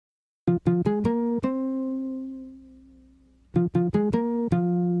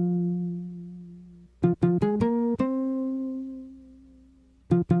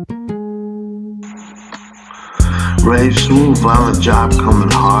Rave smooth on the job coming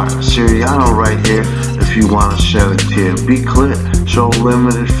hard. Siriano right here if you wanna shed a tear. Be clear, show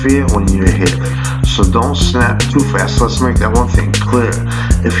limited fear when you're hit. So don't snap too fast, let's make that one thing clear.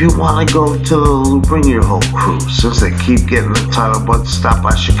 If you wanna go to the loop, bring your whole crew. Since they keep getting the title, but stop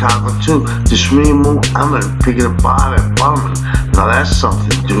by Chicago too. Just remove, I'm gonna pick it apart at Bummin'. Now that's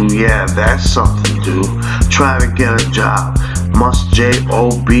something, dude, yeah, that's something, dude. Try to get a job. Must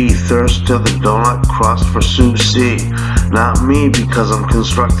J-O-B, thirst to the donut crust for Susie. Not me, because I'm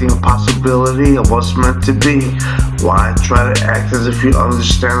constructing a possibility of what's meant to be. Why try to act as if you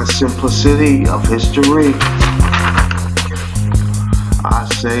understand the simplicity of history? I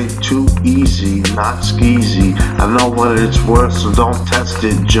say too easy, not skeezy. I know what it's worth, so don't test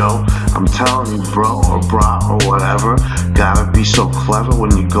it, Joe. I'm telling you, bro, or bra, or whatever. Gotta be so clever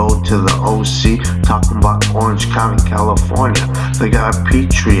when you go to the OC. Talking about Orange County, California. They got a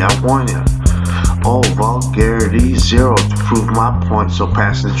Petrie, I warn ya. Oh, vulgarity zero to prove my point. So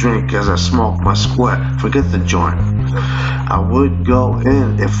pass the drink as I smoke my square. Forget the joint. I would go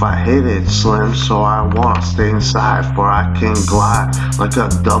in if I hit it slim, so I won't stay inside, for I can glide like a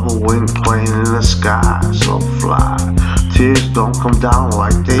double-winged plane in the sky. So fly, tears don't come down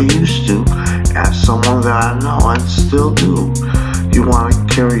like they used to. Ask someone that I know and still do. You want to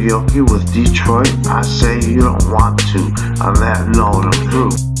karaoke with Detroit? I say you don't want to. On that note, I'm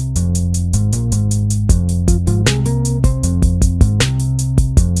through.